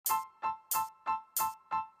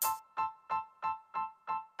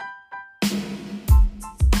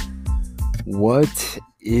What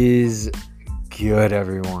is good,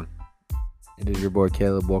 everyone? It is your boy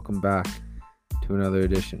Caleb. Welcome back to another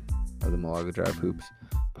edition of the Malaga Drive Hoops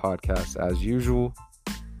podcast. As usual,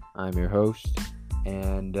 I'm your host,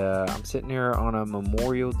 and I'm sitting here on a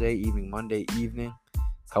Memorial Day evening, Monday evening,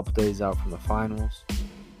 a couple days out from the finals,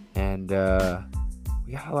 and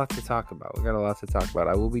we got a lot to talk about.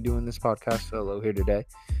 I will be doing this podcast solo here today.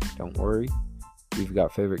 Don't worry. We've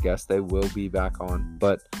got favorite guests. They will be back on,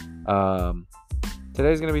 but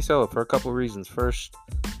today's going to be solo for a couple reasons. First,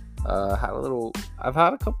 I've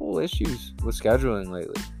had a couple issues with scheduling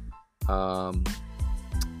lately.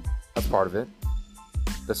 That's part of it.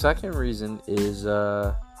 The second reason is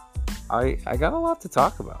I got a lot to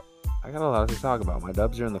talk about. My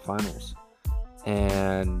Dubs are in the finals,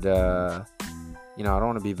 and I don't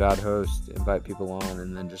want to be a bad host, invite people on,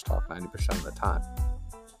 and then just talk 90% of the time,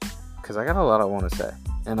 because I got a lot I want to say.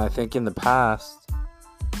 And I think in the past,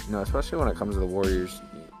 especially when it comes to the Warriors,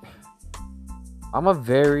 I'm a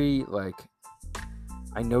very,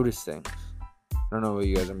 I notice things. I don't know about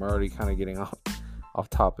you guys. I'm already kind of getting off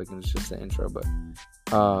topic, and it's just the intro. But,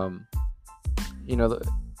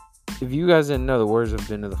 if you guys didn't know, the Warriors have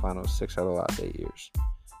been to the finals 6 out of the last 8 years.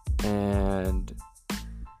 And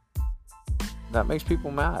that makes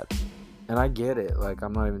people mad. And I get it.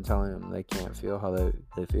 I'm not even telling them they can't feel how they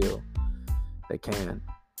feel. They can.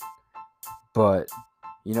 But,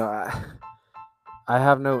 I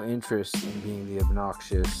have no interest in being the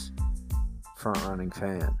obnoxious front-running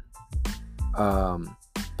fan.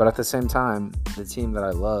 But at the same time, the team that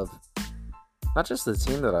I love, not just the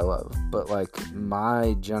team that I love, but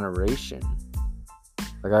my generation,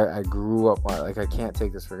 I grew up, I can't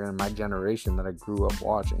take this for granted. My generation that I grew up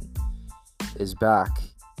watching is back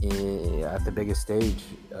at the biggest stage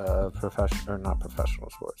of not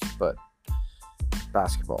professional sports, but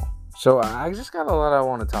basketball. So I just got a lot I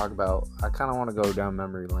want to talk about. I kind of want to go down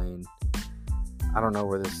memory lane. I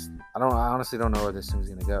honestly don't know where this thing's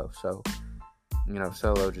going to go. So,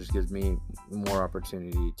 solo just gives me more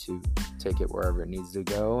opportunity to take it wherever it needs to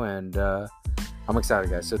go. And I'm excited,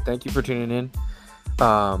 guys. So thank you for tuning in.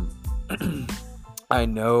 I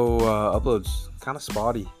know uploads kind of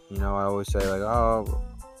spotty. I always say we're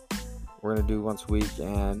going to do once a week.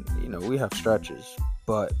 And, we have stretches.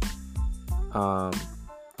 But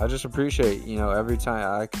I just appreciate, every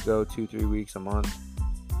time I could go 2-3 weeks a month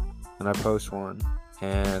and I post one,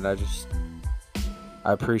 and I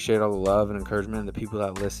appreciate all the love and encouragement and the people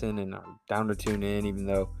that listen and are down to tune in, even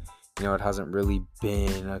though, it hasn't really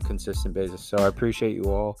been a consistent basis. So I appreciate you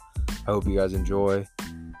all. I hope you guys enjoy.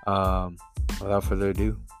 Without further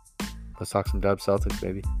ado, let's talk some Dubs Celtics,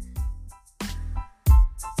 baby.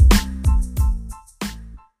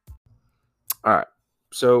 All right.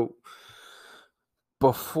 So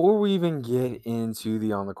before we even get into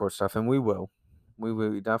the on-the-court stuff, and we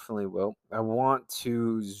definitely will, I want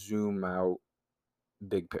to zoom out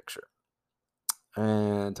big picture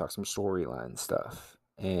and talk some storyline stuff.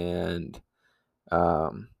 And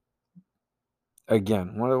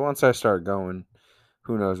again, once I start going,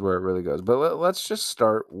 who knows where it really goes. But let's just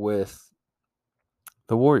start with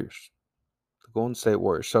the Warriors, the Golden State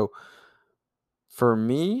Warriors. So for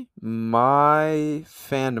me, my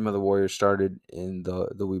fandom of the Warriors started in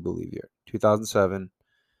the We Believe year, 2007.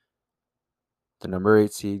 The number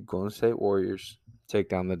 8 seed Golden State Warriors take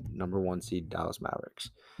down the number 1 seed Dallas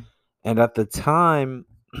Mavericks. And at the time,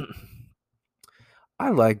 I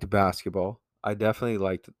liked basketball. I definitely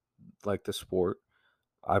liked the sport.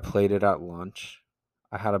 I played it at lunch.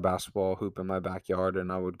 I had a basketball hoop in my backyard,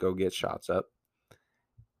 and I would go get shots up.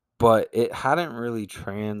 But it hadn't really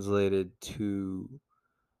translated to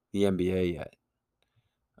the NBA yet.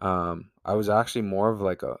 I was actually more of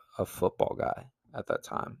a football guy at that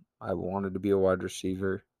time. I wanted to be a wide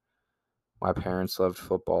receiver. My parents loved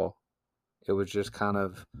football. It was just kind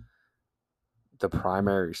of the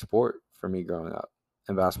primary sport for me growing up.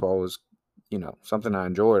 And basketball was, something I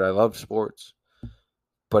enjoyed. I loved sports.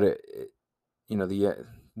 But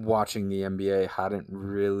watching the NBA hadn't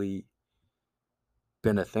really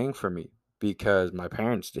been a thing for me because my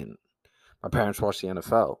parents didn't. My parents watched the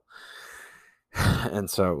NFL. And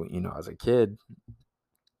so, as a kid,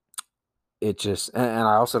 it just, and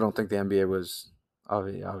I also don't think the NBA was,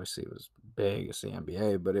 obviously it was big as the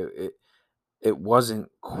NBA, but it wasn't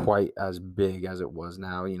quite as big as it was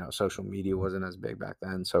now. Social media wasn't as big back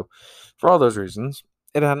then. So for all those reasons,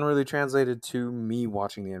 it hadn't really translated to me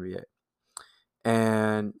watching the NBA.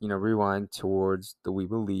 And, rewind towards the We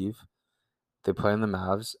Believe. They play in the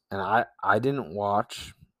Mavs. And I didn't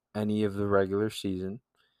watch any of the regular season.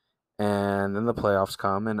 And then the playoffs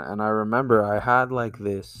come. And I remember I had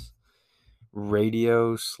this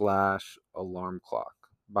radio slash alarm clock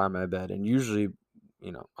by my bed. And usually,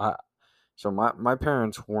 my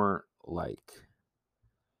parents weren't like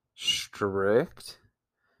strict,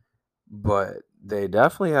 but they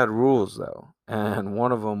definitely had rules though. And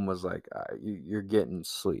one of them was like, you're getting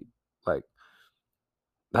sleep. Like,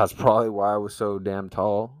 that's probably why I was so damn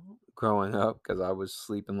tall growing up, because I was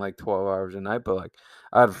sleeping like 12 hours a night. But like,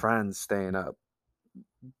 I had friends staying up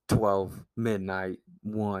 12 midnight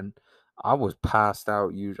 1. I was passed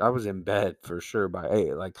out. I was in bed for sure by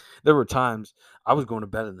 8. Like, there were times I was going to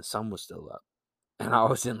bed and the sun was still up, and I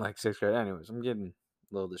was in like 6th grade. Anyways, I'm getting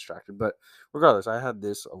a little distracted, but regardless, I had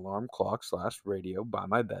this alarm clock slash radio by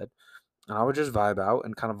my bed, and I would just vibe out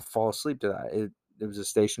and kind of fall asleep to that. It was a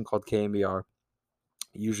station called KMBR.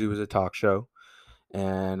 Usually it was a talk show,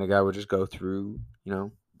 and a guy would just go through,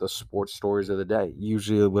 the sports stories of the day,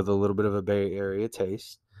 usually with a little bit of a Bay Area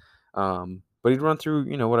taste. But he'd run through,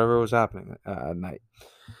 whatever was happening at night.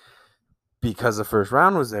 Because the first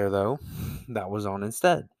round was there, though, that was on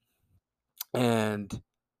instead. And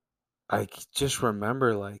just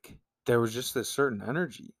remember, like, there was just this certain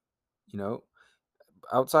energy, you know,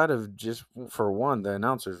 outside of just, for one, the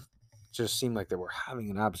announcers just seemed like they were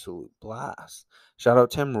having an absolute blast. Shout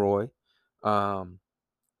out Tim Roy. Um,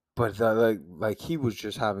 but like he was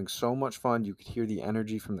just having so much fun. You could hear the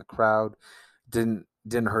energy from the crowd. Didn't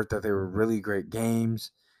hurt that they were really great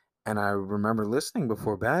games. And I remember listening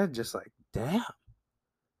before bed, just like, damn,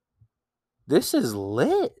 this is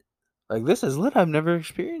lit. Like, this is lit. I've never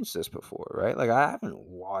experienced this before, right? Like, I haven't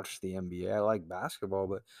watched the NBA. I like basketball,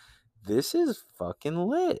 but this is fucking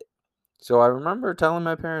lit. So I remember telling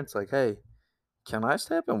my parents, like, hey, can I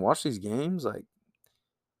stay up and watch these games? Like,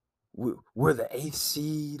 we're the 8th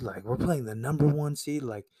seed. Like, we're playing the number 1 seed.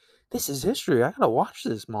 Like, this is history. I gotta watch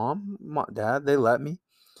this, Dad. They let me.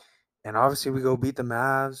 And obviously, we go beat the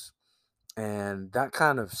Mavs. And that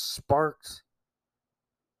kind of sparked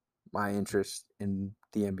my interest in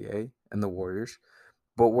the NBA and the Warriors.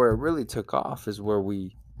 But where it really took off is when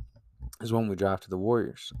we drafted the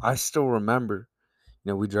Warriors. I still remember,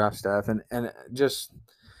 we draft Steph, and just,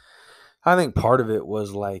 I think part of it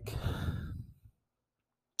was like,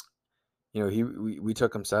 we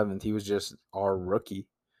took him 7th. He was just our rookie,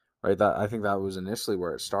 right? That, I think that was initially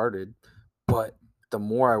where it started. But the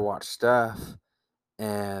more I watched Steph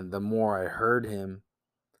and the more I heard him,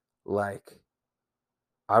 like,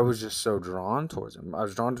 I was just so drawn towards him. I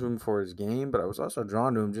was drawn to him for his game, but I was also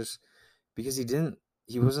drawn to him just because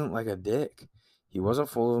he wasn't like a dick. He wasn't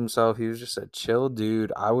full of himself. He was just a chill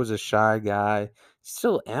dude. I was a shy guy.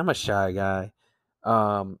 Still am a shy guy.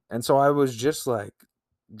 And so I was just like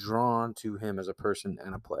drawn to him as a person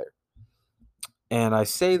and a player. And I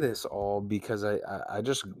say this all because I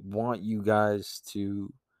just want you guys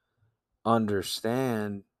to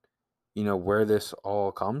understand, where this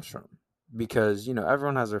all comes from. Because,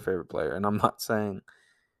 everyone has their favorite player. And I'm not saying,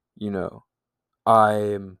 you know,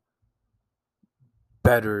 I'm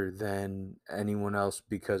better than anyone else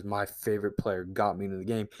because my favorite player got me into the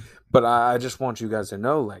game. But I just want you guys to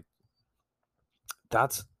know, like,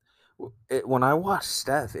 that's when I watch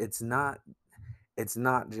Steph, it's not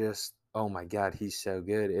just, oh my God, he's so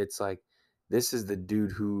good. It's like, this is the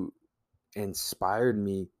dude who inspired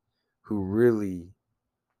me, who really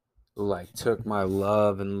like took my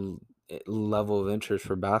love and level of interest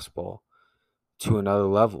for basketball to another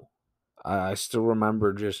level. I still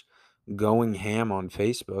remember just going ham on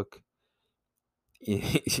Facebook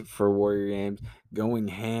for Warrior games, going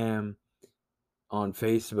ham on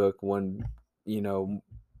Facebook when, you know,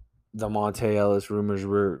 the Monte Ellis rumors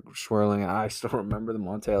were swirling. I still remember the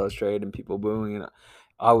Monte Ellis trade and people booing, and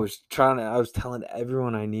I was telling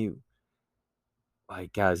everyone I knew,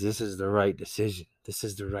 like, guys, this is the right decision. This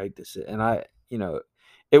is the right decision. And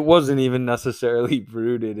it wasn't even necessarily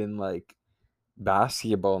rooted in like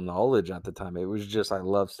basketball knowledge at the time. It was just, I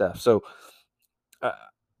love Steph. So uh,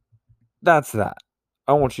 that's that.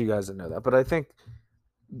 I want you guys to know that. But I think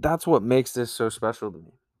that's what makes this so special to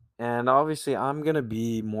me. And obviously, I'm going to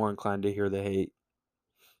be more inclined to hear the hate,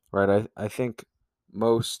 right? I think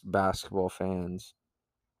most basketball fans,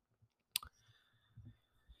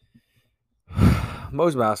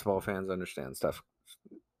 most basketball fans understand Steph,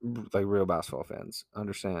 like real basketball fans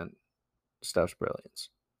understand Steph's brilliance.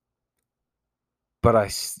 But I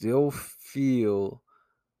still feel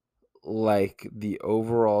like the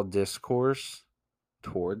overall discourse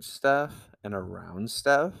towards Steph and around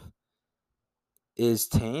Steph is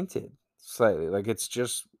tainted slightly. Like, it's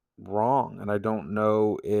just wrong. And I don't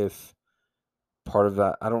know if part of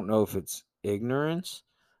that, I don't know if it's ignorance.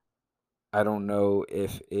 I don't know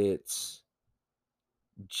if it's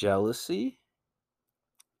jealousy.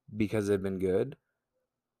 because they've been good,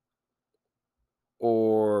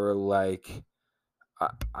 or like I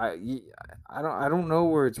I I don't know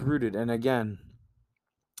where it's rooted. And again,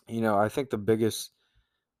 I think the biggest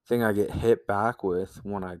thing I get hit back with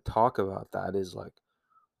when I talk about that is like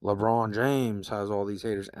LeBron James has all these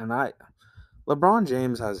haters, and LeBron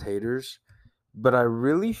James has haters, but I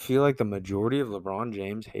really feel like the majority of LeBron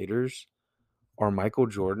James haters are Michael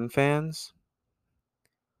Jordan fans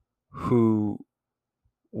who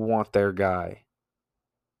want their guy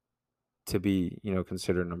to be,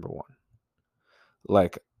 considered number one.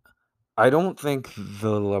 Like, I don't think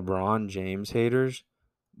the LeBron James haters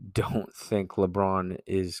don't think LeBron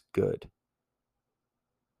is good.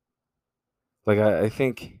 Like, I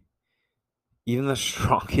think even the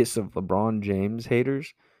strongest of LeBron James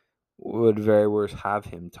haters would very worst have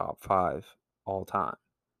him top 5 all time.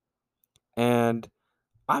 And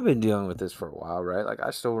I've been dealing with this for a while, right? Like,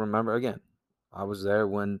 I still remember, again, I was there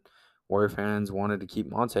when Warrior fans wanted to keep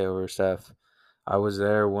Monte over Steph. I was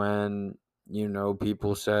there when,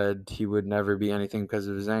 people said he would never be anything because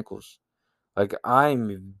of his ankles. Like,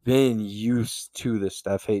 I've been used to the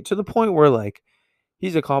Steph hate to the point where, like,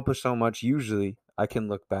 he's accomplished so much. Usually, I can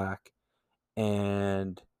look back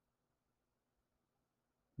and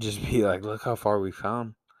just be like, look how far we've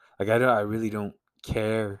come. Like, I really don't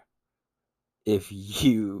care if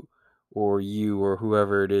you or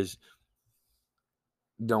whoever it is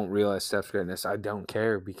don't realize Steph's greatness. I don't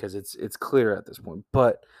care because it's clear at this point.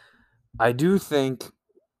 But I do think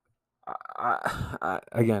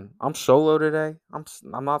again, I'm solo today.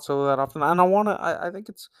 I'm not solo that often, and I think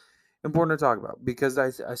it's important to talk about because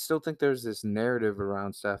I still think there's this narrative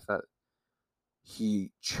around Steph that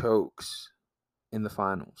he chokes in the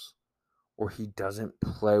finals, or he doesn't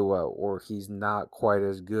play well, or he's not quite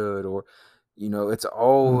as good, or it's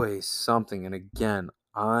always something. And again,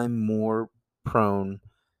 I'm more prone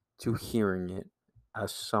to hearing it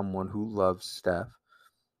as someone who loves Steph,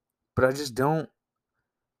 but I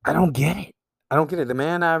don't get it. I don't get it. The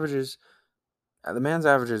man's averages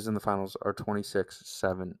in the finals are 26,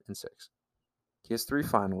 7, and 6. He has 3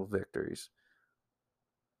 final victories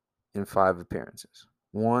in 5 appearances.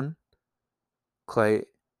 One, Clay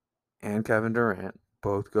and Kevin Durant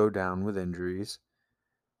both go down with injuries.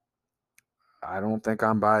 I don't think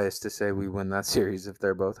I'm biased to say we win that series if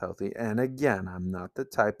they're both healthy. And again, I'm not the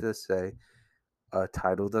type to say a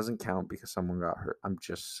title doesn't count because someone got hurt. I'm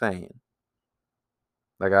just saying.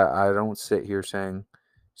 Like, I don't sit here saying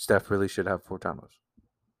Steph really should have 4 titles.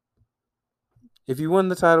 If you win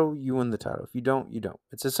the title, you win the title. If you don't, you don't.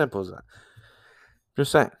 It's as simple as that.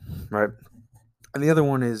 Just saying, right? And the other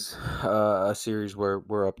one is a series where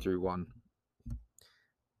we're up 3-1.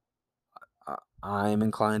 I'm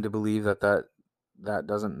inclined to believe that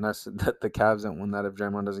doesn't that the Cavs don't win that if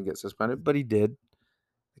Draymond doesn't get suspended, but he did.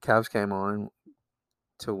 The Cavs came on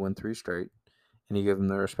to win 3 straight, and he gave them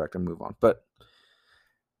their respect and move on. But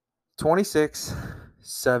 26,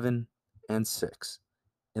 7, and 6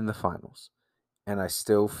 in the finals, and I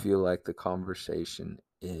still feel like the conversation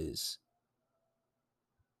is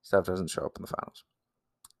Steph doesn't show up in the finals,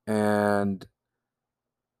 and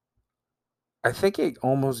I think it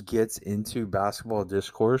almost gets into basketball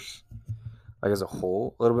discourse, like as a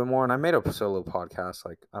whole, a little bit more. And I made a solo podcast,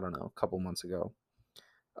 like, I don't know, a couple months ago,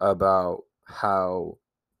 about how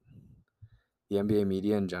the NBA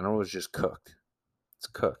media in general is just cooked. It's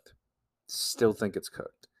cooked. Still think it's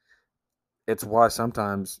cooked. It's why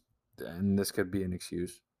sometimes, and this could be an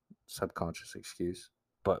excuse, subconscious excuse,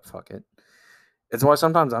 but fuck it. It's why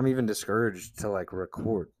sometimes I'm even discouraged to like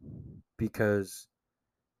record because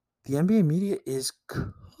the NBA media is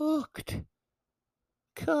cooked.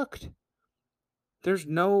 Cooked. There's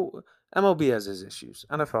no MLB has his issues.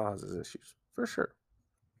 NFL has his issues for sure.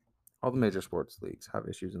 All the major sports leagues have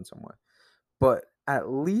issues in some way. But at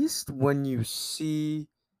least when you see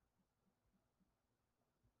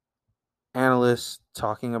analysts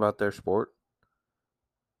talking about their sport,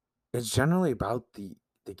 it's generally about the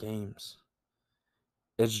games.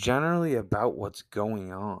 It's generally about what's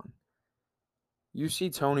going on. You see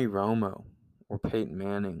Tony Romo or Peyton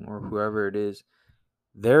Manning or whoever it is,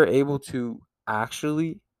 they're able to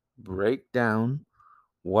actually break down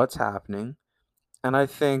what's happening, and I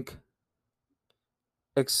think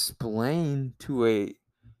explain to a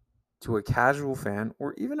casual fan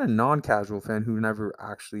or even a non-casual fan who never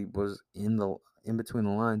actually was in between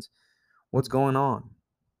the lines what's going on,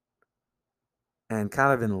 and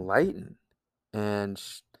kind of enlighten and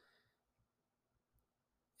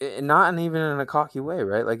not even in a cocky way,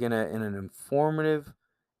 right? Like in an informative,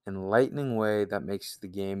 enlightening way that makes the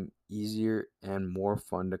game easier and more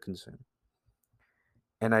fun to consume.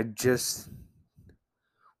 And I just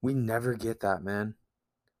We never get that, man.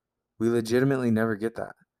 We legitimately never get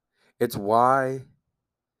that. It's why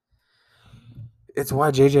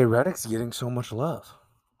JJ Redick's getting so much love,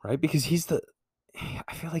 right? Because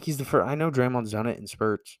I feel like he's the first. I know Draymond's done it in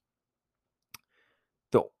spurts.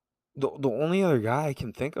 The the only other guy I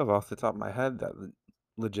can think of off the top of my head that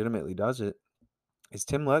legitimately does it is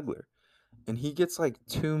Tim Legler, and he gets like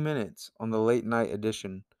 2 minutes on the late night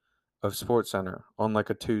edition of SportsCenter on like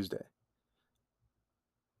a Tuesday.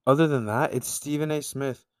 Other than that, it's Stephen A.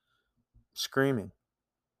 Smith screaming.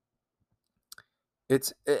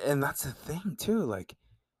 And that's the thing too. Like,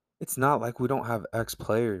 it's not like we don't have ex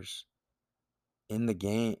players in the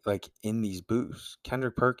game, like in these booths.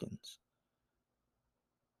 Kendrick Perkins,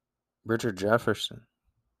 Richard Jefferson,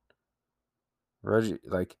 Reggie.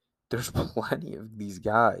 Like, there's plenty of these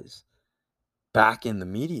guys back in the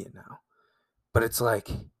media now. But it's like,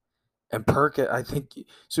 and Perk, I think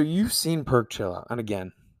so. You've seen Perk chill out, and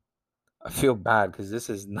again, I feel bad because this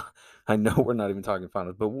is not. I know we're not even talking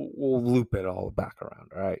finals, but we'll loop it all back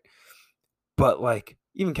around, all right? But like,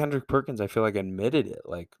 even Kendrick Perkins, I feel like admitted it.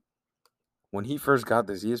 Like, when he first got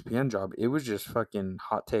this ESPN job, it was just fucking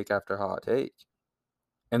hot take after hot take,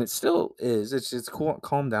 and it still is. It's just cool,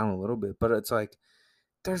 calm down a little bit, but it's like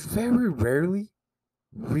there's very rarely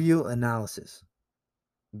real analysis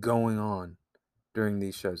going on during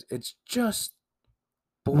these shows. It's just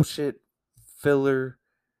bullshit filler.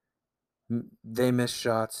 They miss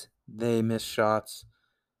shots. They miss shots.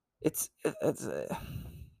 It's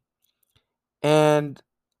and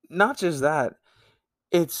not just that.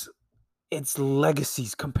 It's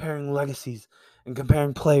legacies, comparing legacies and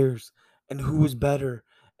comparing players and who is better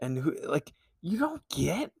and who, like, you don't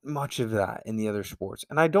get much of that in the other sports.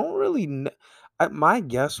 And I don't really my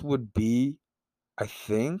guess would be, I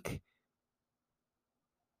think,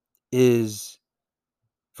 is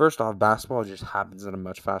first off, basketball just happens at a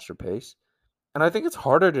much faster pace. And I think it's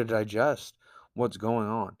harder to digest what's going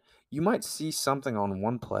on. You might see something on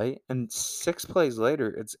one play, and 6 plays later,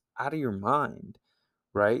 it's out of your mind,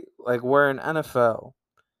 right? Like, where in NFL,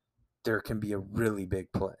 there can be a really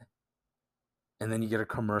big play, and then you get a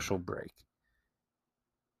commercial break.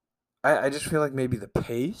 I just feel like maybe the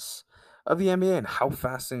pace of the NBA and how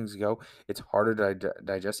fast things go, it's harder to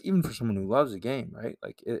digest, even for someone who loves the game, right?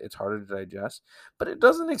 Like, it's harder to digest, but it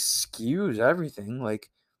doesn't excuse everything. Like,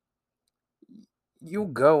 you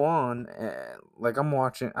go on and like I'm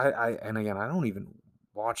watching and again I don't even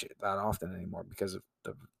watch it that often anymore because of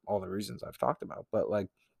all the reasons I've talked about. But like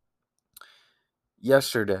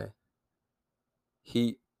yesterday,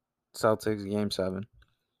 Heat Celtics game 7.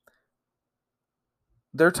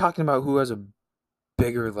 They're talking about who has a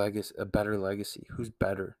bigger legacy, a better legacy, who's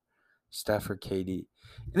better, Steph or KD.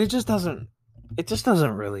 And it just doesn't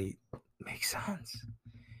really make sense.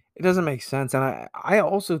 It doesn't make sense. And I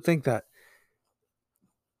also think that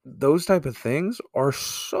those type of things are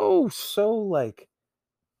so like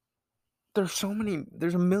there's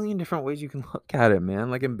a million different ways you can look at it, man.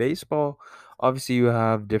 Like in baseball, obviously you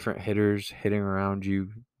have different hitters hitting around you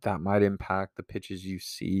that might impact the pitches you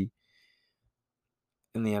see.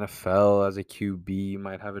 In the NFL, as a QB, you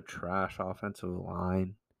might have a trash offensive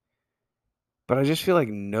line. But I just feel like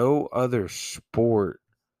no other sport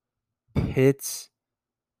pits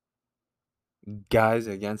guys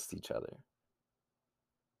against each other.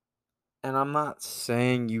 And I'm not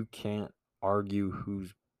saying you can't argue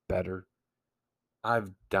who's better.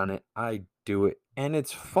 I've done it. I do it. And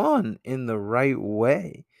it's fun in the right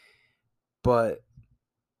way. But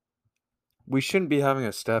we shouldn't be having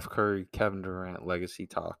a Steph Curry, Kevin Durant legacy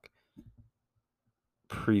talk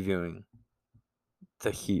previewing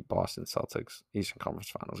the Heat Boston Celtics Eastern Conference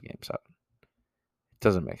Finals game 7. It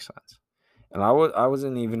doesn't make sense. And I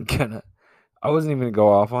wasn't even gonna go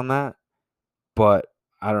off on that, but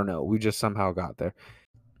I don't know. We just somehow got there.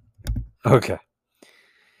 Okay.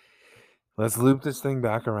 Let's loop this thing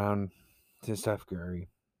back around to Steph Curry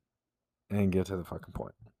and get to the fucking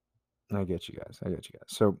point. I get you guys.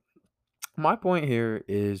 So my point here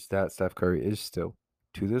is that Steph Curry is still,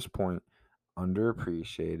 to this point,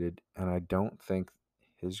 underappreciated, and I don't think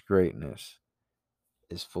his greatness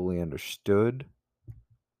is fully understood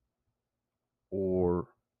or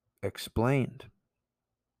explained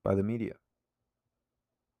by the media.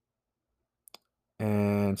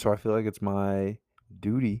 And so I feel like it's my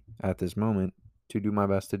duty at this moment to do my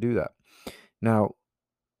best to do that. Now,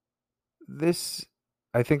 that's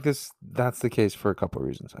the case for a couple of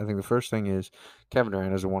reasons. I think the first thing is Kevin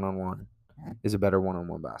Durant is a better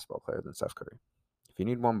one-on-one basketball player than Steph Curry. If you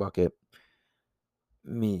need one bucket,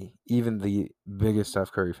 even the biggest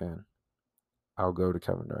Steph Curry fan, I'll go to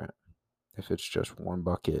Kevin Durant. If it's just one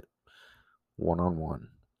bucket, one-on-one,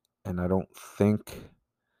 And I don't think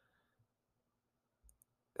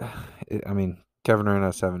Kevin Durant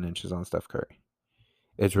has 7 inches on Steph Curry.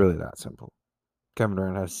 It's really that simple. Kevin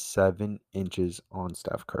Durant has 7 inches on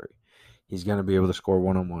Steph Curry. He's going to be able to score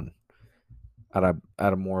one-on-one at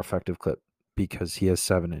a more effective clip because he has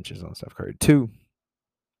 7 inches on Steph Curry. 2,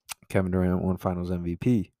 Kevin Durant won Finals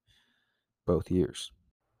MVP both years.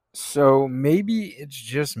 So maybe it's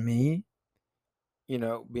just me,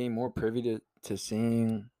 being more privy to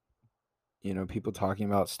seeing, people talking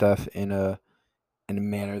about Steph in a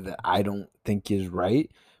manner that I don't think is right.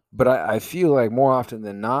 But I feel like more often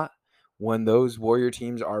than not, when those Warrior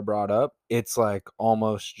teams are brought up, it's like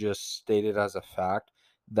almost just stated as a fact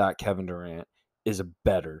that Kevin Durant is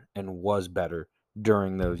better and was better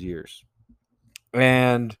during those years.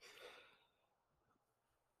 And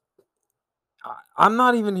I'm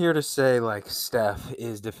not even here to say like Steph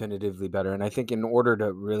is definitively better. And I think in order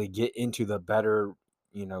to really get into the better,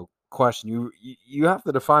 question, you have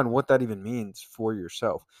to define what that even means for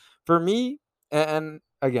yourself. For me, and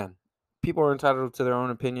again, people are entitled to their own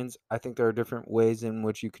opinions. I think there are different ways in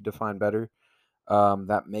which you could define better.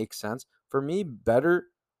 That makes sense. For me, better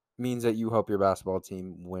means that you help your basketball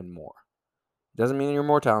team win more. It doesn't mean you're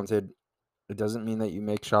more talented. It doesn't mean that you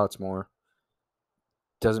make shots more.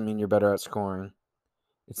 It doesn't mean you're better at scoring.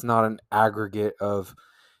 It's not an aggregate of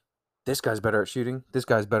this guy's better at shooting, this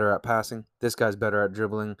guy's better at passing, this guy's better at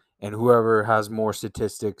dribbling, and whoever has more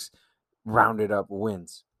statistics rounded up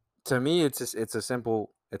wins. To me, it's a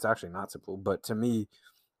simple. It's actually not simple, but to me,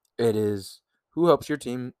 it is who helps your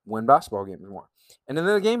team win basketball games more. And in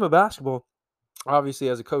the game of basketball, obviously,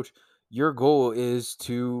 as a coach, your goal is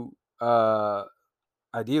to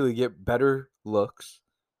ideally get better looks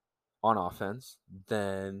on offense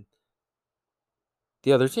than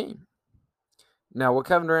the other team. Now, what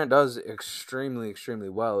Kevin Durant does extremely, extremely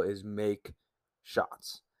well is make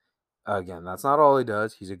shots. Again, that's not all he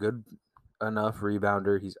does. He's a good enough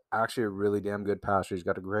rebounder. He's actually a really damn good passer. He's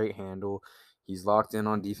got a great handle. He's locked in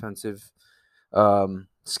on defensive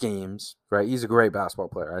schemes, right? He's a great basketball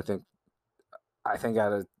player. I think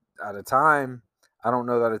at a time, I don't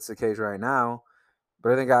know that it's the case right now,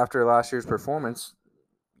 but I think after last year's performance,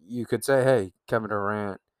 you could say, hey, Kevin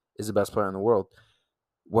Durant is the best player in the world.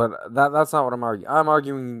 That's not what I'm arguing. I'm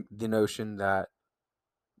arguing the notion that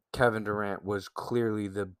Kevin Durant was clearly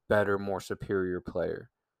the better, more superior player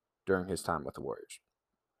during his time with the Warriors.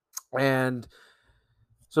 And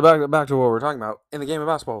so back to what we're talking about. In the game of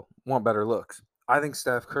basketball, want better looks. I think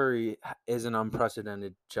Steph Curry is an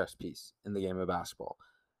unprecedented chess piece in the game of basketball.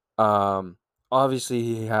 Obviously,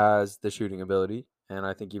 he has the shooting ability, and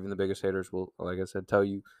I think even the biggest haters will, like I said, tell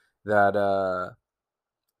you that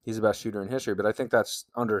he's the best shooter in history. But I think that's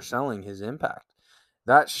underselling his impact.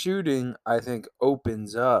 That shooting, I think,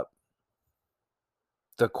 opens up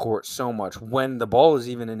the court so much when the ball is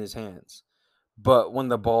even in his hands. But when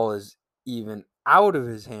the ball is even out of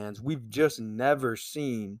his hands, we've just never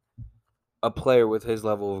seen a player with his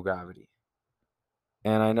level of gravity.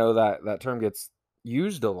 And I know that term gets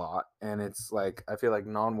used a lot, and it's like I feel like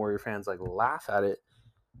non-Warrior fans like laugh at it.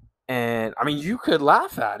 And I mean, you could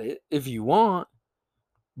laugh at it if you want,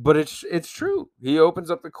 but it's true. He opens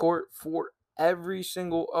up the court for every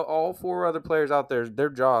single all 4 other players out there. Their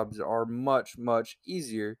jobs are much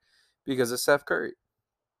easier because of Steph Curry.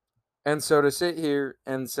 And so to sit here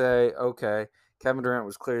and say, okay, Kevin Durant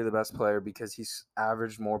was clearly the best player because he's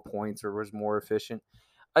averaged more points or was more efficient,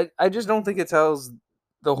 I just don't think it tells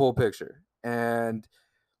the whole picture. And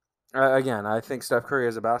again, I think Steph Curry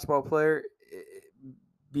as a basketball player,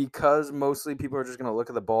 because mostly people are just going to look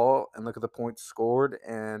at the ball and look at the points scored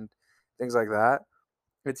and things like that,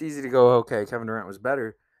 it's easy to go, okay, Kevin Durant was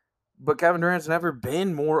better. But Kevin Durant's never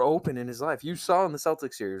been more open in his life. You saw in the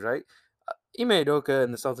Celtics series, right? Ime Udoka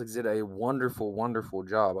and the Celtics did a wonderful, wonderful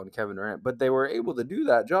job on Kevin Durant, but they were able to do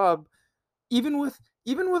that job even with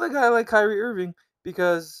a guy like Kyrie Irving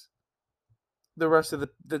because the rest of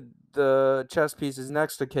the chess pieces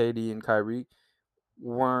next to KD and Kyrie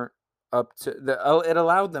weren't up to it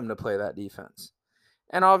allowed them to play that defense.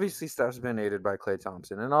 And obviously Steph's been aided by Klay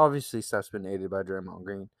Thompson, and obviously Steph's been aided by Draymond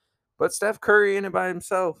Green. But Steph Curry in it by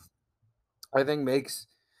himself, I think makes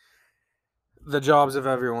the jobs of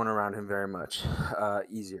everyone around him very much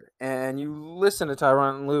easier. And you listen to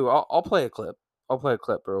Tyronn Lue. I'll play a clip. I'll play a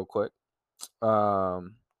clip real quick.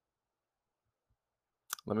 Um,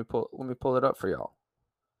 let me pull it up for y'all.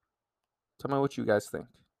 Tell me what you guys think.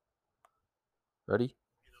 Ready?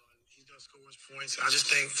 points. I just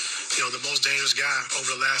think, the most dangerous guy over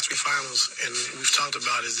the last three finals, and we've talked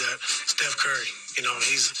about, is that Steph Curry. When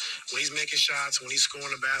he's making shots, when he's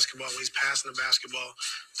scoring the basketball, when he's passing the basketball,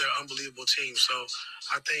 they're an unbelievable team. So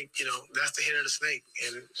I think, that's the hit of the snake.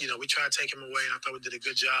 And, we tried to take him away, and I thought we did a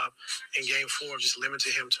good job in game four, just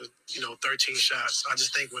limiting him to, 13 shots. I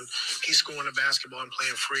just think when he's scoring the basketball and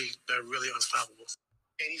playing free, they're really unstoppable.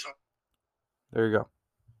 There you go.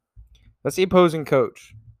 That's the opposing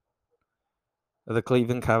coach of the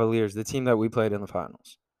Cleveland Cavaliers, the team that we played in the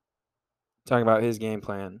finals. Talking about his game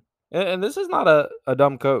plan. And this is not a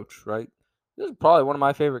dumb coach, right? This is probably one of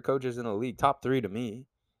my favorite coaches in the league, top 3 to me.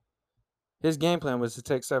 His game plan was to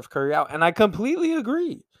take Steph Curry out, and I completely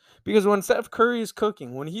agree. Because when Steph Curry is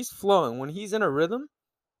cooking, when he's flowing, when he's in a rhythm,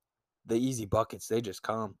 the easy buckets, they just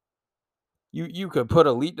come. You could put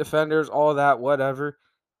elite defenders, all that, whatever.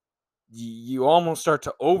 You almost start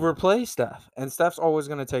to overplay Steph, and Steph's always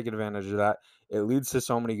going to take advantage of that. It leads to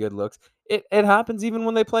so many good looks. It happens even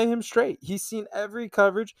when they play him straight. He's seen every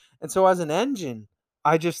coverage, and so as an engine,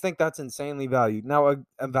 I just think that's insanely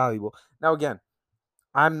valuable. Now, again,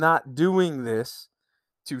 I'm not doing this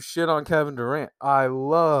to shit on Kevin Durant. I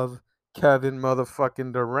love Kevin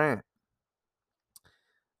motherfucking Durant.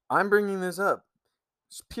 I'm bringing this up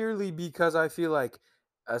purely because I feel like,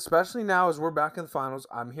 especially now as we're back in the finals,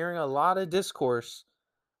 I'm hearing a lot of discourse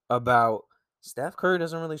about Steph Curry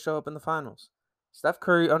doesn't really show up in the finals. Steph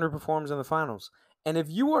Curry underperforms in the finals. And if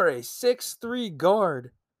you are a 6'3"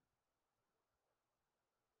 guard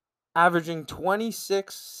averaging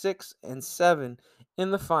 26, 6, and 7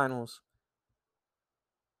 in the finals,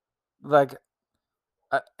 like,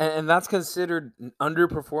 and that's considered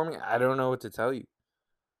underperforming, I don't know what to tell you.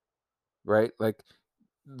 Right? Like,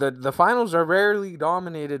 the finals are rarely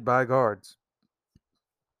dominated by guards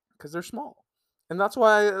because they're small. And that's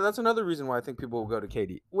another reason why I think people will go to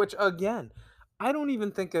KD, which, again, I don't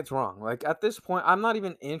even think it's wrong. Like, at this point, I'm not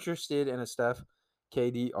even interested in a Steph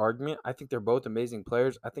KD argument. I think they're both amazing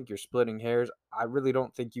players. I think you're splitting hairs. I really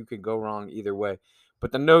don't think you could go wrong either way.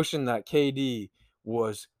 But the notion that KD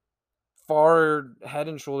was far head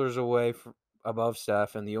and shoulders away above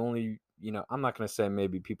Steph, and the only, I'm not going to say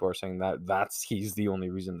maybe people are saying that he's the only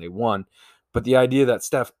reason they won, but the idea that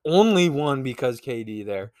Steph only won because KD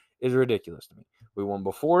there is ridiculous to me. We won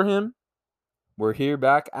before him. We're here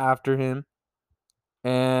back after him.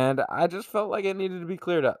 And I just felt like it needed to be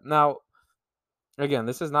cleared up. Now, again,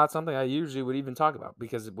 this is not something I usually would even talk about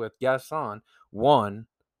because with guests on, one,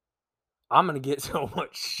 I'm going to get so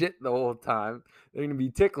much shit the whole time. They're going to be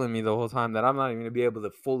tickling me the whole time that I'm not even going to be able to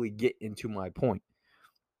fully get into my point.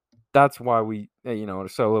 That's why we, a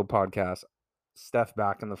solo podcast, Steph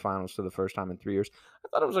back in the finals for the first time in 3 years. I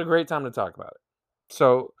thought it was a great time to talk about it.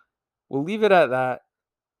 So we'll leave it at that.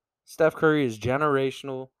 Steph Curry is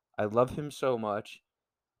generational. I love him so much.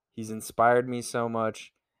 He's inspired me so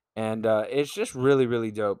much. And it's just really,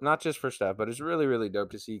 really dope. Not just for Steph, but it's really, really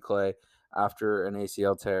dope to see Clay after an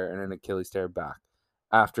ACL tear and an Achilles tear back.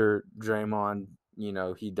 After Draymond,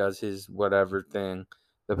 he does his whatever thing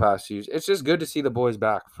the past few years. It's just good to see the boys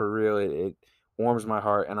back for real. It warms my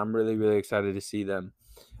heart, and I'm really, really excited to see them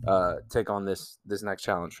take on this next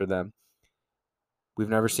challenge for them. We've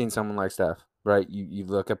never seen someone like Steph, right? You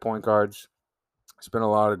look at point guards. There's been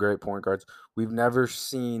a lot of great point guards. We've never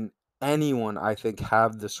seen anyone, I think,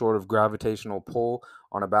 have the sort of gravitational pull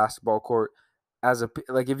on a basketball court as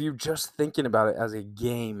like if you're just thinking about it as a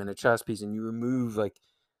game and a chess piece, and you remove I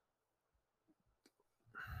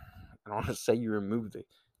don't want to say you remove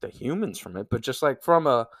the humans from it, but just like from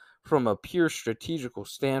a pure strategical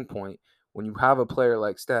standpoint, when you have a player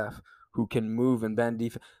like Steph who can move and bend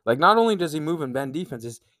defense, like not only does he move and bend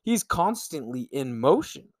defenses, he's constantly in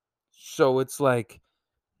motion. So it's like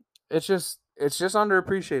it's just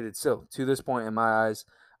underappreciated still to this point in my eyes.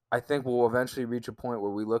 I think we'll eventually reach a point where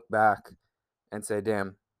we look back and say,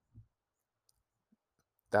 "Damn,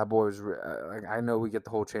 that boy was." Like, I know we get the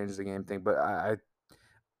whole change the game thing, but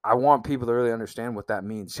I want people to really understand what that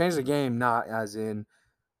means. Change the game, not as in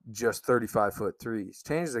just 35-foot threes.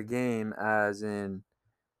 Change the game as in,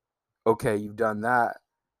 okay, you've done that,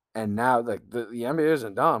 and now like the NBA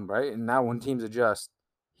isn't dumb, right? And now when teams adjust,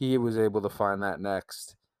 he was able to find that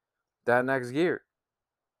next gear,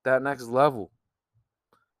 that next level,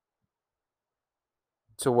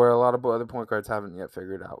 to where a lot of other point guards haven't yet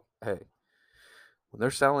figured out. Hey, when they're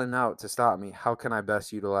selling out to stop me, how can I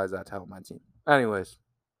best utilize that to help my team? Anyways,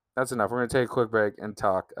 that's enough. We're going to take a quick break and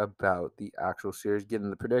talk about the actual series, get into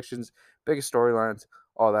the predictions, biggest storylines,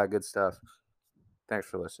 all that good stuff. Thanks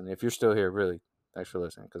for listening. If you're still here, really, thanks for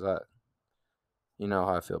listening, because you know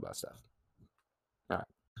how I feel about stuff. All right.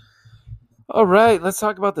 All right, let's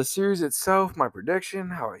talk about the series itself, my prediction,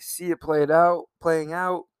 how I see it playing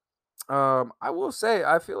out. I will say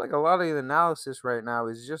I feel like a lot of the analysis right now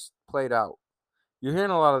is just played out. You're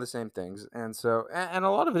hearing a lot of the same things, and so and a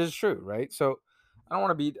lot of it is true, right? So I don't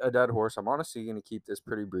want to beat a dead horse. I'm honestly going to keep this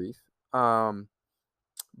pretty brief.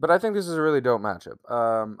 But I think this is a really dope matchup.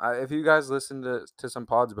 If you guys listened to some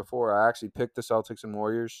pods before, I actually picked the Celtics and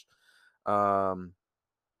Warriors. Um,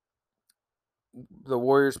 the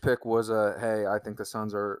Warriors pick was hey, I think the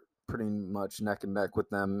Suns are pretty much neck and neck with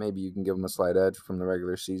them. Maybe you can give them a slight edge from the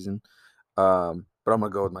regular season. But I'm gonna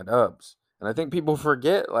go with my Dubs. And I think people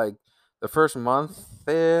forget like the first month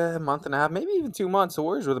and a half, maybe even 2 months, the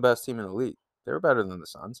Warriors were the best team in the league. They were better than the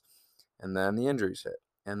Suns. And then the injuries hit.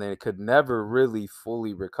 And they could never really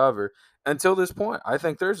fully recover until this point. I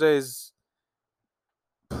think Thursday's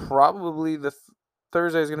probably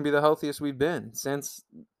Thursday is going to be the healthiest we've been since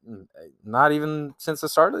not even since the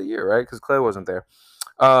start of the year, right? Because Clay wasn't there.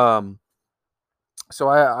 Um,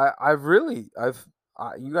 so you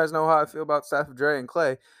guys know how I feel about Steph, Dre, and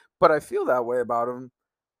Clay, but I feel that way about them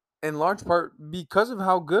in large part because of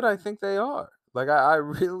how good I think they are. Like I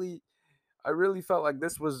really felt like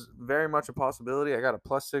this was very much a possibility. I got a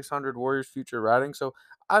plus 600 Warriors future rating, so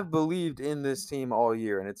I've believed in this team all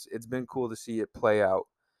year, and it's been cool to see it play out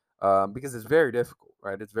because it's very difficult,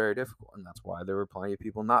 right? It's very difficult, and that's why there were plenty of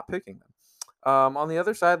people not picking them. On the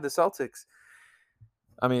other side, the Celtics.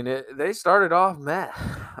 I mean, they started off meh.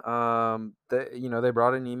 They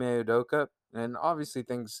brought in Ime Udoka, and obviously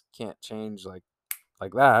things can't change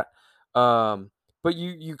like that. Um, but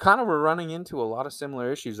you kind of were running into a lot of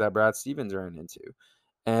similar issues that Brad Stevens ran into,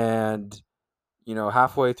 and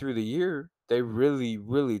halfway through the year, they really,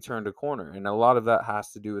 really turned a corner. And a lot of that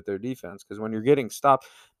has to do with their defense. Because when you're getting stopped,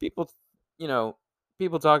 people, you know,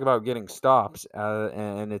 people talk about getting stops,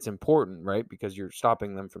 and it's important, right? Because you're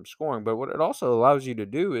stopping them from scoring. But what it also allows you to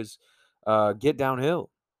do is get downhill.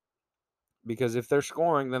 Because if they're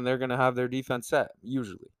scoring, then they're going to have their defense set,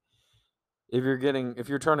 usually. If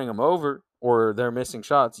you're turning them over or they're missing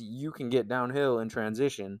shots, you can get downhill in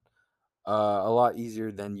transition a lot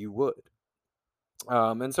easier than you would.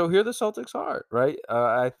 And so here the Celtics are, right?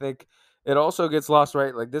 I think it also gets lost,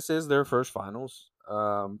 right? Like this is their first finals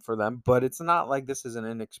for them, but it's not like this is an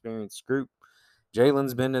inexperienced group.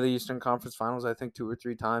 Jalen's been to the Eastern Conference Finals, I think, 2 or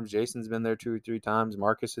 3 times. Jason's been there 2 or 3 times.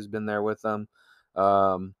 Marcus has been there with them.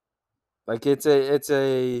 Um, like it's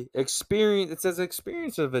a experience. It's as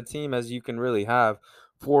experience of a team as you can really have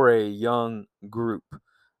for a young group.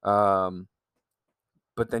 Um,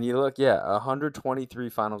 but then you look, yeah, 123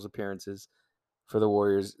 finals appearances for the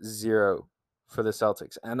Warriors, 0 for the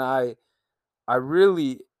Celtics. And I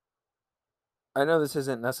really I know this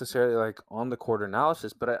isn't necessarily like on the court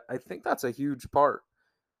analysis, but I think that's a huge part.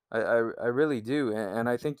 I really do. And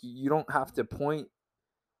I think you don't have to point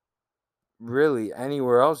really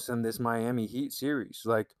anywhere else in this Miami Heat series.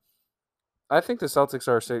 Like I think the Celtics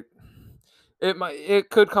are sick. It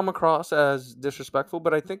could come across as disrespectful,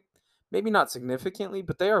 but I think maybe not significantly,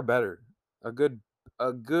 but they are better. A good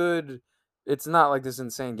a good It's not like this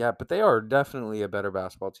insane gap, but they are definitely a better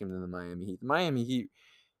basketball team than the Miami Heat. The Miami Heat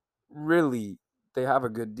really they have a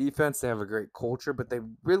good defense, they have a great culture, but they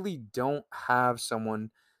really don't have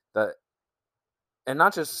someone that and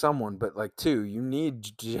not just someone, but like two. You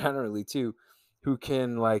need generally two who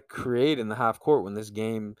can like create in the half court when this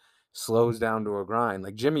game slows down to a grind.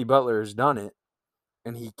 Like Jimmy Butler has done it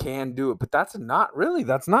and he can do it, but that's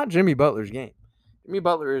not Jimmy Butler's game. Jimmy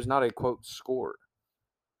Butler is not a quote scorer.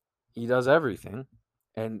 He does everything,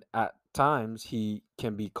 and at times he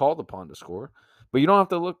can be called upon to score. But you don't have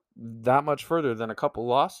to look that much further than a couple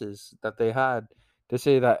losses that they had to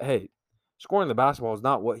say that hey, scoring the basketball is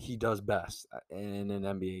not what he does best in an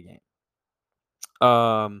NBA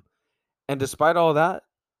game. And despite all that,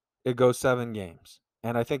 it goes 7 games.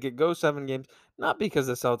 And I think it goes 7 games not because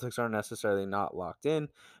the Celtics are necessarily not locked in,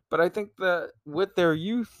 but I think that with their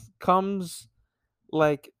youth comes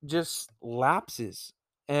like just lapses.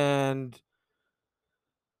 And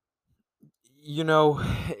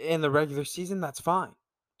in the regular season, that's fine.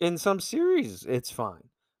 In some series, it's fine.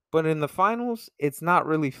 But in the finals, it's not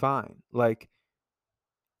really fine. Like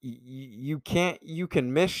you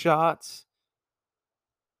can miss shots,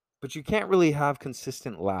 but you can't really have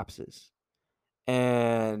consistent lapses.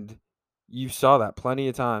 And you saw that plenty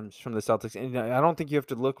of times from the Celtics. And I don't think you have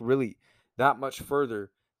to look really that much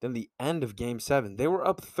further than the end of game 7. They were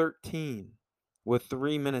up 13 with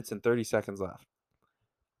 3 minutes and 30 seconds left.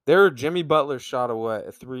 There, Jimmy Butler shot away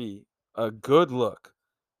a three, a good look.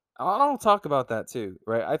 I'll talk about that too,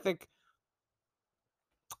 right? I think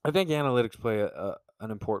analytics play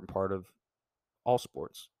an important part of all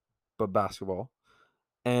sports, but basketball.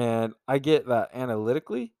 And I get that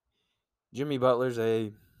analytically, Jimmy Butler's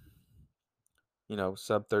a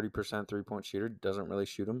sub 30% 3-point shooter, doesn't really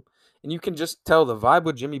shoot them. And you can just tell the vibe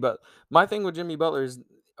with Jimmy Butler. My thing with Jimmy Butler is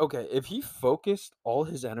okay, if he focused all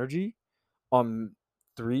his energy on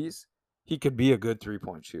threes, he could be a good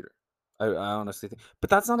 3-point shooter. I honestly think. But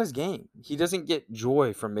that's not his game. He doesn't get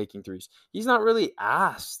joy from making threes. He's not really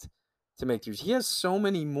asked to make threes. He has so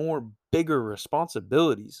many more bigger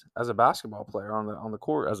responsibilities as a basketball player on the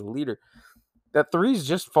court as a leader that threes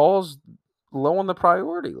just falls low on the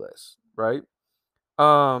priority list, right?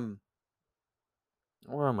 Um,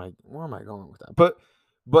 where am I going with that?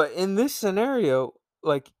 But in this scenario,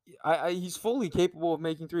 like he's fully capable of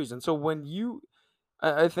making threes, and so when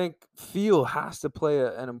I think feel has to play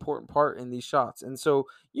an important part in these shots, and so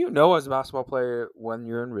as a basketball player when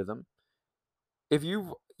you're in rhythm, if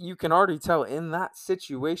you can already tell in that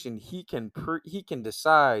situation he can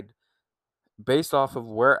decide based off of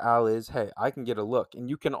where Al is. Hey, I can get a look, and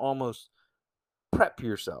you can almost prep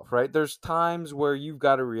yourself, right? There's times where you've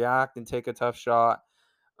got to react and take a tough shot.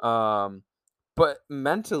 Um, but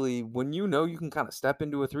mentally, when you can kind of step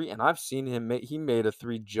into a three, and I've seen he made a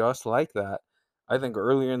three just like that, I think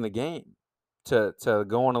earlier in the game to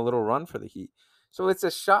go on a little run for the Heat. So it's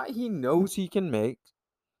a shot he knows he can make.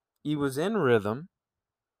 He was in rhythm.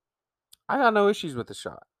 I got no issues with the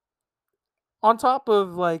shot. On top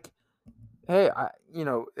of like, hey,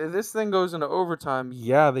 if this thing goes into overtime,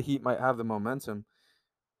 yeah, the Heat might have the momentum.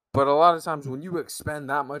 But a lot of times when you expend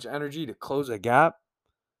that much energy to close a gap,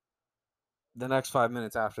 the next 5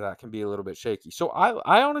 minutes after that can be a little bit shaky. So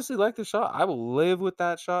I honestly like the shot. I will live with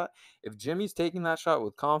that shot. If Jimmy's taking that shot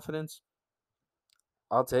with confidence,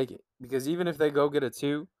 I'll take it. Because even if they go get a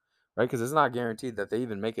two, right? Because it's not guaranteed that they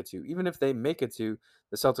even make a two. Even if they make a two,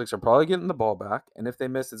 the Celtics are probably getting the ball back. And if they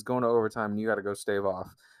miss, it's going to overtime and you got to go stave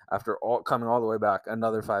off after coming all the way back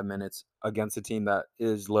another 5 minutes against a team that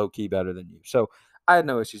is low key better than you. So I had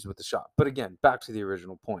no issues with the shot. But again, back to the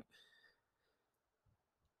original point.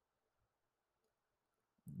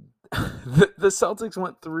 The Celtics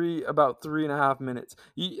went about 3.5 minutes.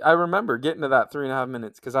 I remember getting to that 3.5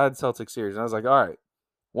 minutes because I had Celtics series, and I was like, all right,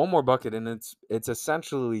 one more bucket, and it's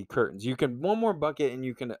essentially curtains. You can one more bucket, and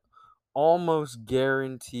you can almost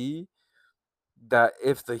guarantee that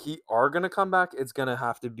if the Heat are gonna come back, it's gonna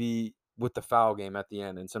have to be with the foul game at the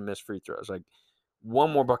end and some missed free throws. Like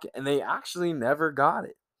one more bucket, and they actually never got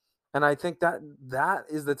it. And I think that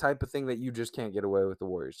is the type of thing that you just can't get away with the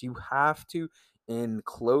Warriors. You have to, in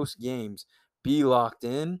close games, be locked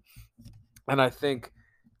in. And I think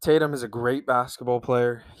Tatum is a great basketball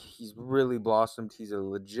player. He's really blossomed. He's a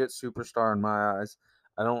legit superstar in my eyes.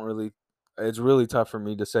 I don't really it's really tough for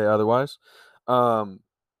me to say otherwise. Um,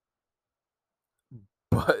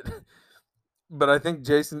 but but I think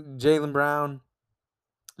Jaylen Brown,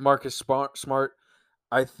 Marcus Smart,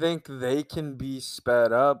 I think they can be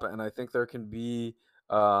sped up, and I think there can be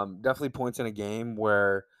definitely points in a game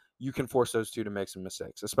where you can force those two to make some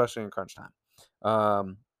mistakes, especially in crunch time.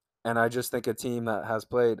 Um, and I just think a team that has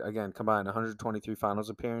played, again, combined 123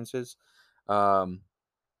 finals appearances um,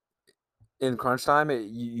 in crunch time,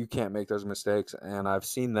 you can't make those mistakes. And I've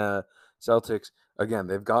seen the Celtics, again,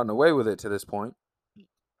 they've gotten away with it to this point,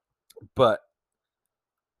 but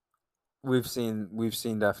we've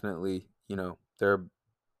seen definitely, they're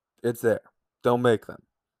it's there. Don't make them.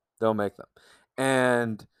 They'll make them.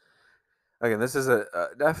 And again, this is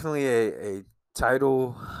definitely a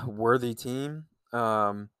title worthy team.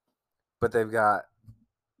 But they're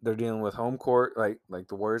dealing with home court, like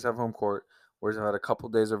the Warriors have home court. Warriors have had a couple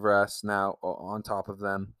days of rest now on top of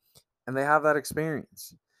them, and they have that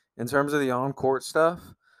experience. In terms of the on court stuff,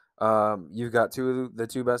 you've got the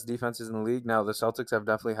two best defenses in the league. Now the Celtics have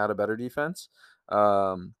definitely had a better defense.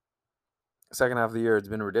 Um, Second half of the year, it's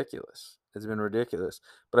been ridiculous. It's been ridiculous.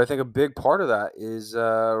 But I think a big part of that is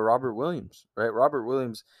Robert Williams, right? Robert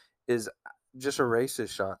Williams is just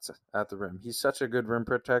erases shots at the rim. He's such a good rim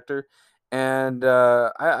protector. And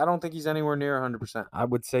I don't think he's anywhere near 100%. I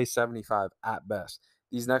would say 75 at best.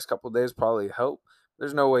 These next couple of days probably help.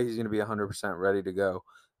 There's no way he's going to be 100% ready to go.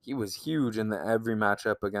 He was huge in every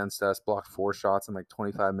matchup against us, blocked 4 shots in like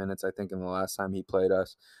 25 minutes, I think, in the last time he played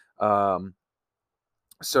us.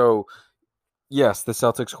 So yes, the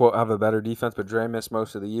Celtics quote have a better defense, but Dre missed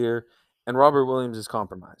most of the year, and Robert Williams is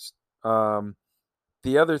compromised.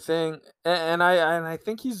 The other thing, and I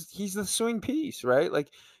think he's the swing piece, right? Like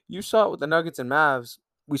you saw it with the Nuggets and Mavs,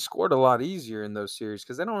 we scored a lot easier in those series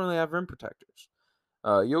because they don't really have rim protectors.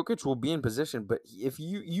 Jokic will be in position, but if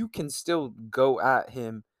you can still go at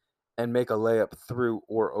him and make a layup through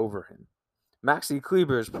or over him, Maxi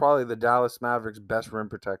Kleber is probably the Dallas Mavericks' best rim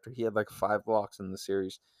protector. He had like 5 blocks in the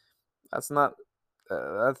series. That's not.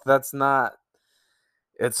 That's not.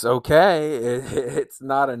 It's okay. It's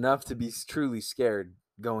not enough to be truly scared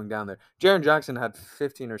going down there. Jaren Jackson had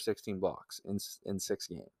 15 or 16 blocks in 6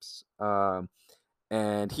 games,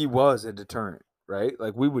 and he was a deterrent. Right,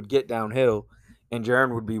 like we would get downhill, and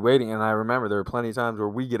Jaren would be waiting. And I remember there were plenty of times where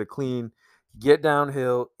we get a clean, get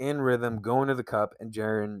downhill in rhythm, go into the cup, and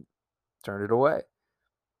Jaren turned it away.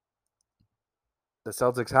 The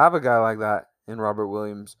Celtics have a guy like that in Robert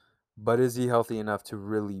Williams, but is he healthy enough to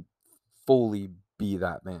really fully be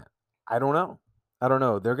that man? I don't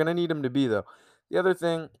know. They're gonna need him to be though. The other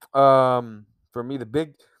thing, for me, the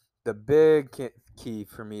big key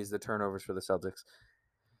for me is the turnovers for the Celtics.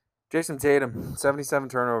 Jason Tatum, 77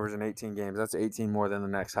 turnovers in 18 games. That's 18 more than the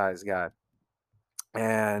next highest guy.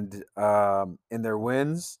 And in their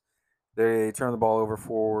wins, they turn the ball over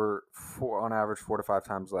for on average 4 to 5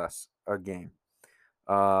 times less a game.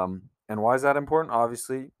 And why is that important?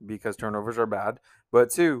 Obviously, because turnovers are bad. But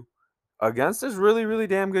two, against this really, really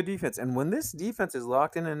damn good defense. And when this defense is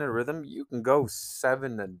locked in a rhythm, you can go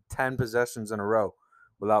 7 to 10 possessions in a row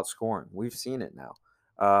without scoring. We've seen it now.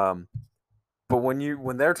 But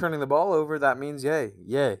when they're turning the ball over, that means yay.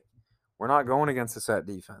 We're not going against a set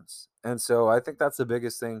defense. And so I think that's the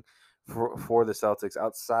biggest thing for the Celtics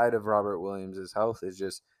outside of Robert Williams' health is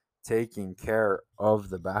just taking care of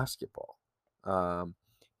the basketball.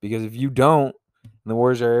 Because if you don't, and the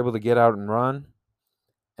Warriors are able to get out and run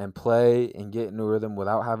and play and get into a rhythm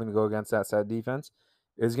without having to go against that set defense,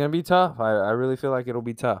 it's going to be tough. I really feel like it'll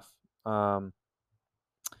be tough.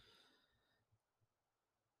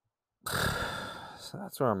 So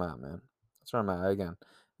that's where I'm at, man. That's where I'm at. Again, I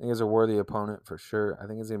think it's a worthy opponent for sure. I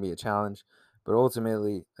think it's going to be a challenge. But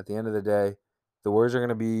ultimately, at the end of the day, the Warriors are going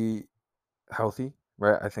to be healthy,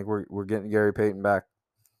 right? I think we're getting Gary Payton back.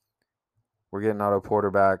 We're getting Otto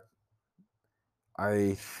Porter back.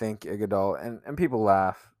 I think Iguodala, and people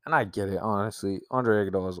laugh, and I get it, honestly. Andre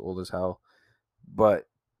Iguodala is old as hell. But,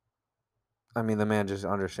 I mean, the man just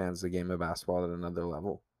understands the game of basketball at another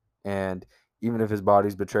level. And even if his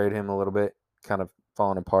body's betrayed him a little bit, kind of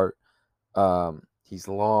falling apart, he's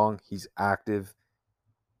long, he's active,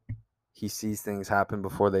 he sees things happen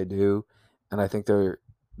before they do, and I think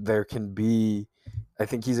there can be. I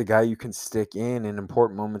think he's a guy you can stick in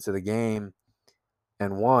important moments of the game,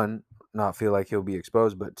 and one, not feel like he'll be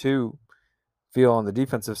exposed, but two, feel on the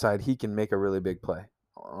defensive side he can make a really big play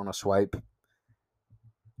on a swipe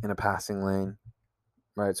in a passing lane.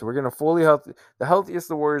 Right, so we're gonna fully healthy, the healthiest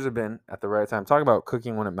the Warriors have been at the right time. Talk about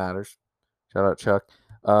cooking when it matters. Shout out Chuck.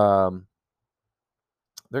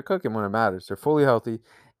 They're cooking when it matters. They're fully healthy.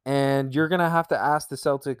 And you're going to have to ask the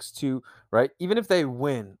Celtics to, right? Even if they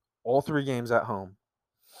win all 3 games at home,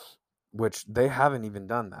 which they haven't even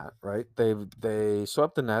done that, right? They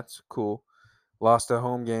swept the Nets, cool. Lost a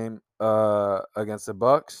home game against the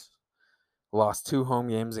Bucks. Lost 2 home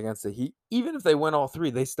games against the Heat. Even if they win all 3,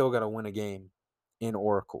 they still got to win a game in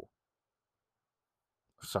Oracle.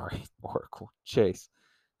 Sorry, Oracle. Chase.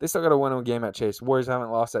 They still got to win a game at Chase. Warriors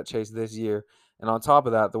haven't lost at Chase this year. And on top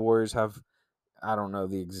of that, the Warriors have, I don't know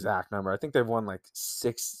the exact number. I think they've won like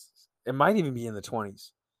 6. It might even be in the 20s.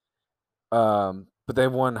 But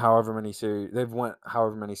they've won however many series. They've won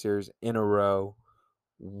however many series in a row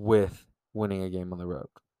with winning a game on the road.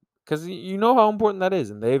 Because you know how important that is,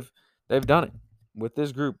 and they've done it with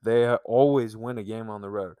this group. They always win a game on the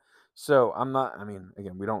road. So I'm not. I mean,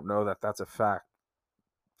 again, we don't know that that's a fact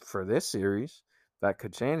for this series. That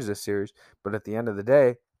could change this series. But at the end of the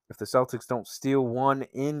day, if the Celtics don't steal one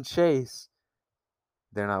in Chase,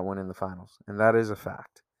 they're not winning the finals. And that is a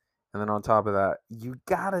fact. And then on top of that, you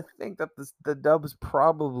got to think that the Dubs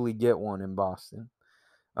probably get one in Boston.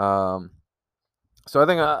 So I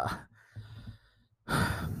think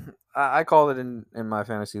I called it in my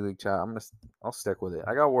fantasy league chat. I'll stick with it.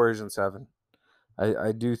 I got Warriors in 7.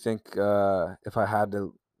 I do think if I had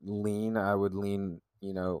to lean, I would lean,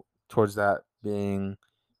 towards that being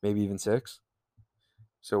maybe even 6.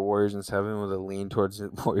 So Warriors in 7 with a lean towards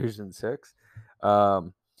Warriors in 6.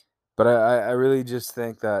 But I really just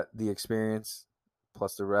think that the experience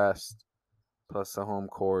plus the rest plus the home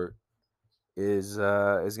court is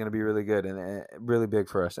going to be really good and really big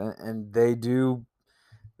for us. And they do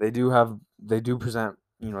present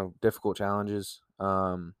difficult challenges.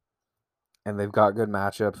 And they've got good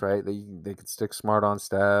matchups, right? They can stick Smart on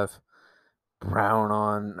Steph, Brown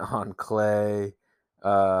on Clay,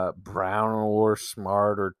 Brown or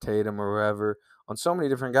Smart or Tatum or whoever on so many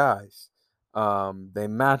different guys. They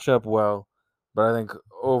match up well, but I think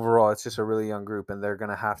overall it's just a really young group, and they're going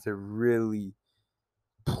to have to really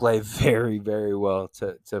play very, very well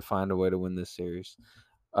to find a way to win this series.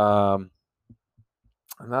 Um,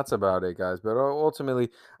 and that's about it, guys. But ultimately,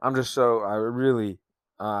 I'm just so I really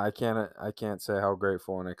I can't say how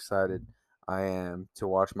grateful and excited I am to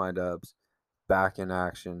watch my Dubs back in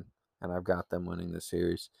action, and I've got them winning the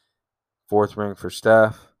series. Fourth ring for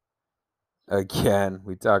Steph. Again,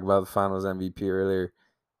 we talked about the Finals MVP earlier.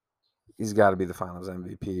 He's got to be the Finals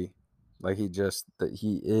MVP. Like he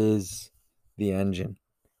is the engine.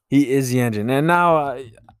 He is the engine, and now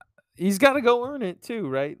he's got to go earn it too,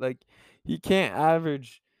 right? Like he can't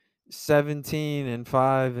average 17 and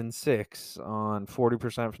 5 and 6 on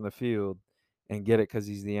 40% from the field and get it because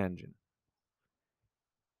he's the engine.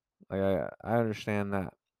 Like I understand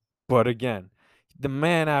that, but again, the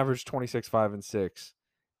man averaged 26, 5 and 6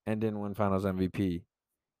 and didn't win Finals MVP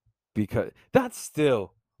because that's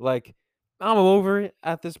still like I'm over it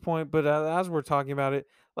at this point. But as we're talking about it,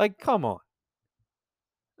 like come on,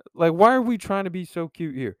 like why are we trying to be so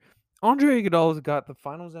cute here? Andre Iguodala's got the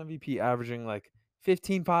Finals MVP averaging like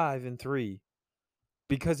 15, 5 and 3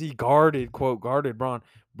 because he guarded Braun.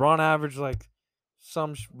 Braun averaged like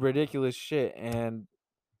some ridiculous shit, and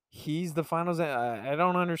he's the Finals. I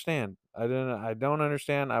don't understand. I don't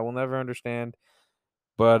understand. I will never understand.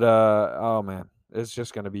 But oh man, it's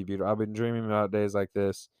just gonna be beautiful. I've been dreaming about days like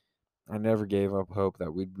this. I never gave up hope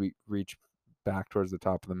that we'd reach back towards the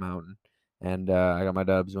top of the mountain. And I got my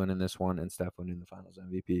Dubs winning this one and Steph winning the Finals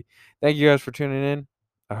MVP. Thank you guys for tuning in.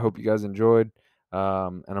 I hope you guys enjoyed.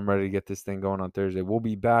 And I'm ready to get this thing going on Thursday. We'll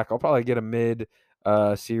be back. I'll probably get a mid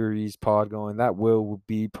series pod going. That will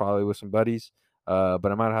be probably with some buddies.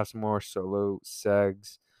 But I might have some more solo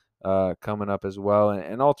segs coming up as well.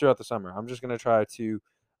 And all throughout the summer. I'm just going to try to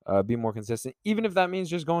be more consistent, even if that means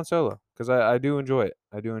just going solo, because I do enjoy it.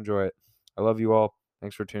 I do enjoy it. I love you all.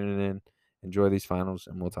 Thanks for tuning in. Enjoy these finals,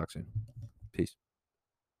 and we'll talk soon. Peace.